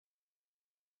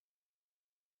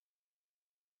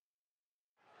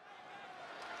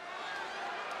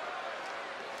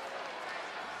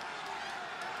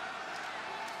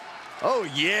Oh,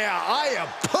 yeah, I am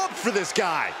pumped for this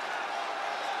guy.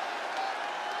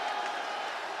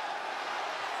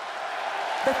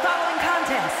 The following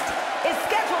contest is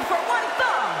scheduled for one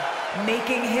fall.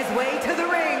 Making his way to the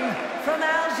ring from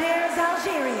Algiers,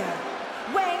 Algeria,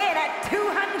 weighing in at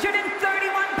 231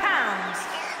 pounds,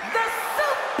 the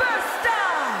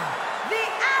superstar, the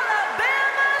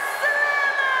Alabama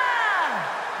Slammer!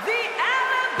 The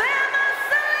Alabama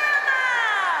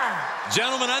Slammer!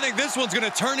 Gentlemen, I think this one's going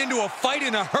to turn into a fight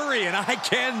in a hurry, and I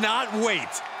cannot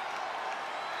wait.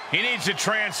 He needs to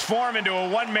transform into a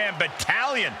one-man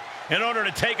battalion in order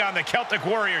to take on the Celtic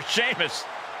Warrior, Sheamus.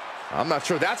 I'm not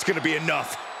sure that's going to be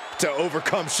enough to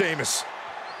overcome Sheamus.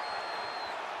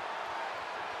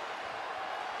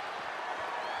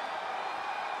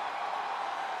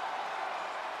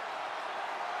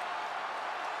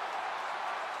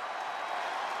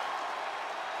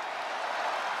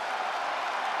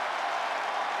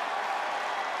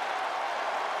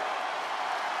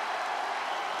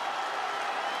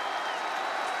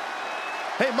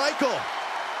 Hey, Michael.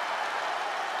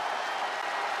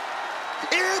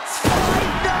 It's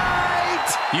fight night!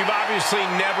 You've obviously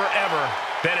never, ever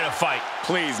been in a fight.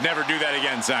 Please never do that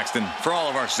again, Saxton, for all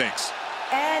of our sakes.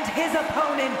 And his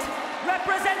opponent,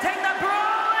 representing the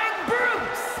Brawling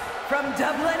Brutes from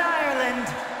Dublin, Ireland,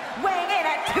 weighing in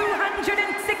at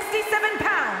 267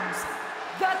 pounds,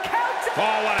 the Celtic...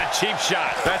 Oh, what a cheap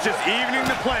shot. That's just evening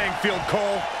the playing field,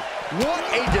 Cole. What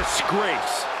a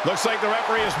disgrace. Looks like the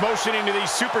referee is motioning to these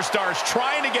superstars,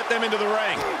 trying to get them into the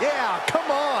ring. Yeah,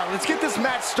 come on. Let's get this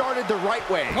match started the right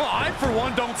way. Oh, I, for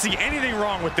one, don't see anything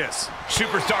wrong with this.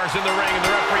 Superstars in the ring, and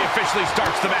the referee officially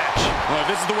starts the match. Well,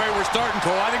 if this is the way we're starting,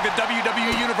 Cole, I think the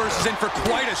WWE Universe is in for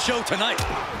quite a show tonight.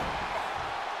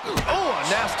 Oh, a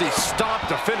nasty stomp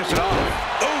to finish it off.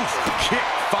 Oof, kick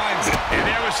finds it. And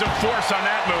there was some force on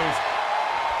that move.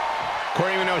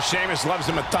 Corey, we know Sheamus loves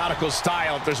a methodical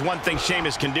style. If there's one thing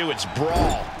Sheamus can do, it's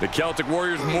brawl. The Celtic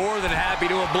Warriors more than happy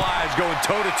to oblige, going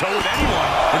toe-to-toe with anyone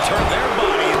and turn their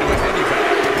body into a heavy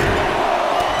bag.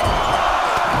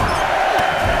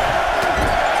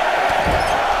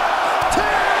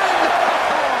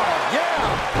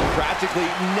 Yeah!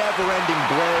 Practically never-ending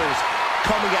blows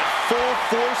coming at full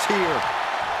force here.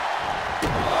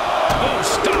 Oh,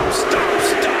 stop, stop,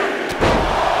 stop.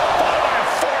 Followed by a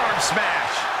forearm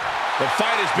smash. The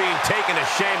fight is being taken to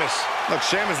Sheamus. Look,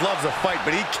 Sheamus loves a fight,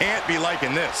 but he can't be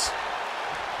liking this.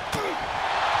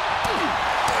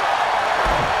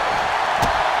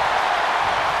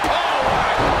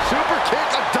 Oh, super kick,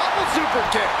 a double super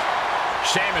kick.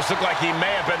 Sheamus looked like he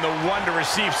may have been the one to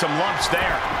receive some lumps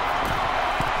there.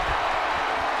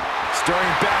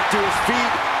 Stirring back to his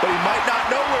feet, but he might not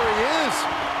know where he is.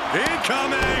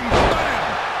 Incoming! Bam!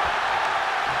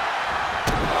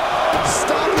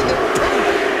 Stopping the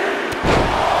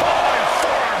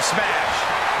Smash.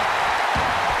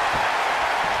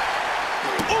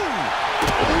 Ooh,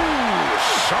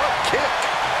 sharp kick.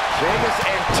 Sheamus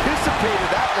anticipated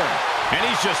that one. And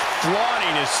he's just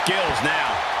flaunting his skills now.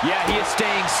 Yeah, he is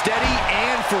staying steady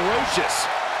and ferocious.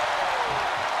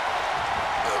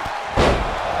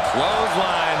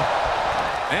 Clothesline.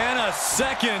 And a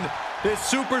second. This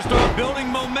superstar building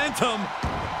momentum.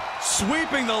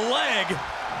 Sweeping the leg.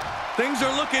 Things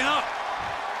are looking up.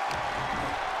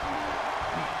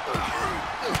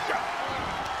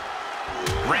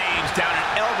 Range down an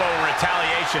elbow in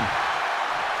retaliation.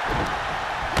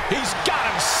 He's got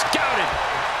him scouted.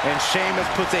 And Sheamus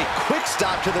puts a quick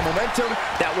stop to the momentum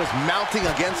that was mounting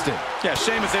against him. Yeah,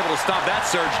 Sheamus able to stop that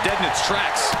surge dead in its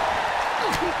tracks.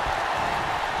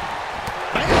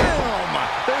 Bam!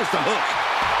 There's the hook.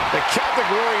 The Celtic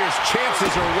Warriors'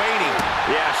 chances are waning.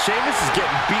 Yeah, Sheamus is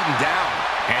getting beaten down.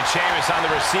 And Sheamus on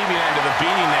the receiving end of the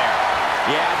beating there.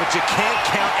 Yeah, but you can't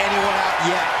count anyone out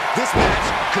yet. This match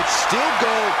could still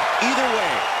go either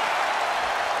way.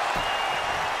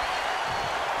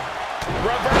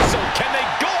 Reversal. Can they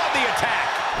go on the attack?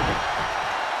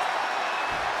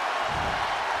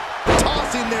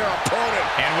 Tossing their opponent.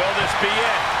 And will this be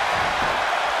it?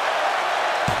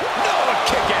 No, a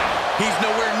kick out. He's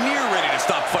nowhere near ready to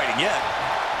stop fighting yet.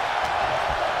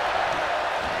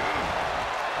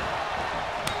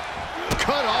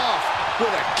 Cut off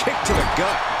with a kick to the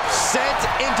gut. Sent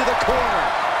into the corner.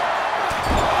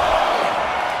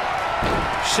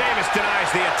 Sheamus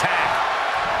denies the attack.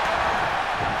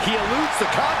 He eludes the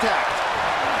contact.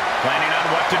 Planning on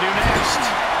what to do next.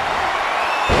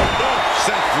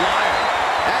 Sent flying.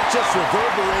 That just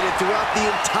reverberated throughout the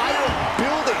entire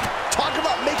building. Talk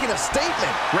about making a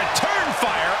statement. Return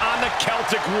fire on the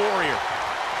Celtic Warrior.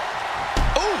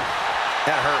 Ooh,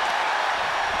 that hurt.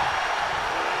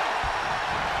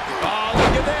 Oh,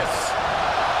 look at this.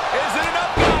 Is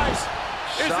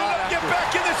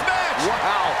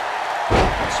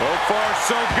So far,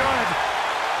 so good.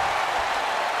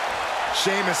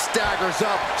 Sheamus staggers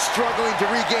up, struggling to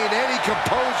regain any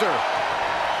composure.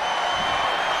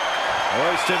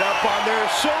 Hoisted up on their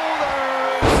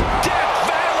shoulders. Death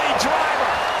Valley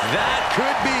driver. That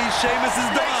could be Sheamus's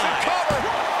demise.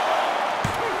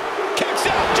 Kicks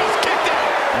out, just kicked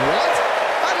out. What?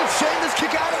 How did Sheamus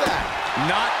kick out of that?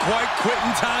 Not quite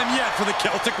quitting time yet for the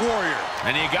Celtic Warrior.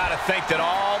 And you got to think that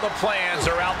all the plans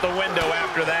are out the window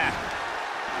after that.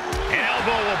 An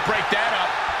elbow will break that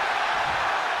up.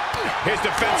 His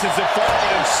defenses have fallen,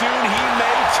 and soon he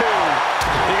may too.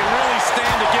 He can really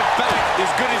stand to get back as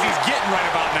good as he's getting right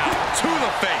about now. To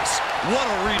the face. What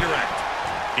a redirect.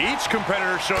 Each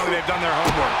competitor showing they've done their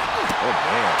homework. Oh,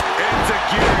 man.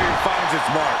 Enziguri finds its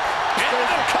mark. Into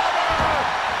the cover!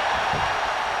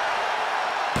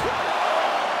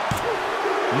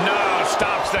 No,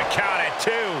 stops the count at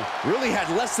 2. Really had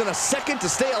less than a second to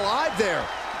stay alive there.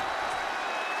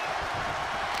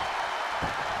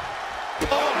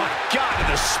 Oh, my God, to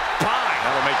the spine.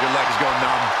 That'll make your legs go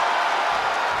numb.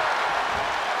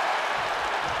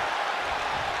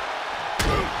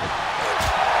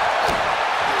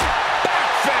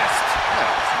 Backfist.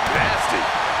 Nasty.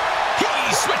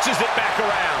 He switches it back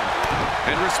around.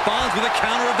 And responds with a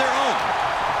counter of their own.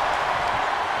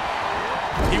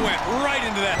 He went right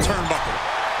into that turnbuckle.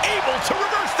 Able to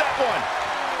reverse that one.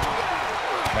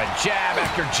 A jab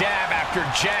after jab after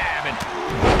jab. And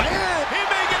Man, he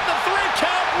may get the 3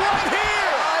 count right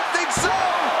here. I think so.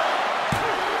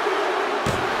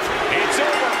 It's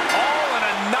over. All in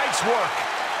a night's work.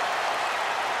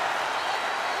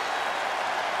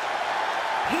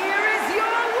 Here is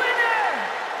your winner,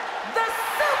 the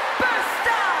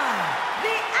Superstar,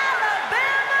 the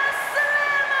Alabama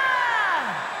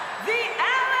Slammer! The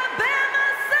Alabama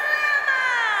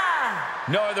Slammer!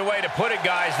 No other way to put it,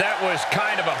 guys. That was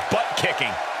kind of a butt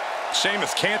kicking.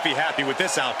 Sheamus can't be happy with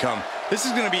this outcome. This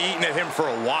is going to be eating at him for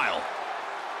a while.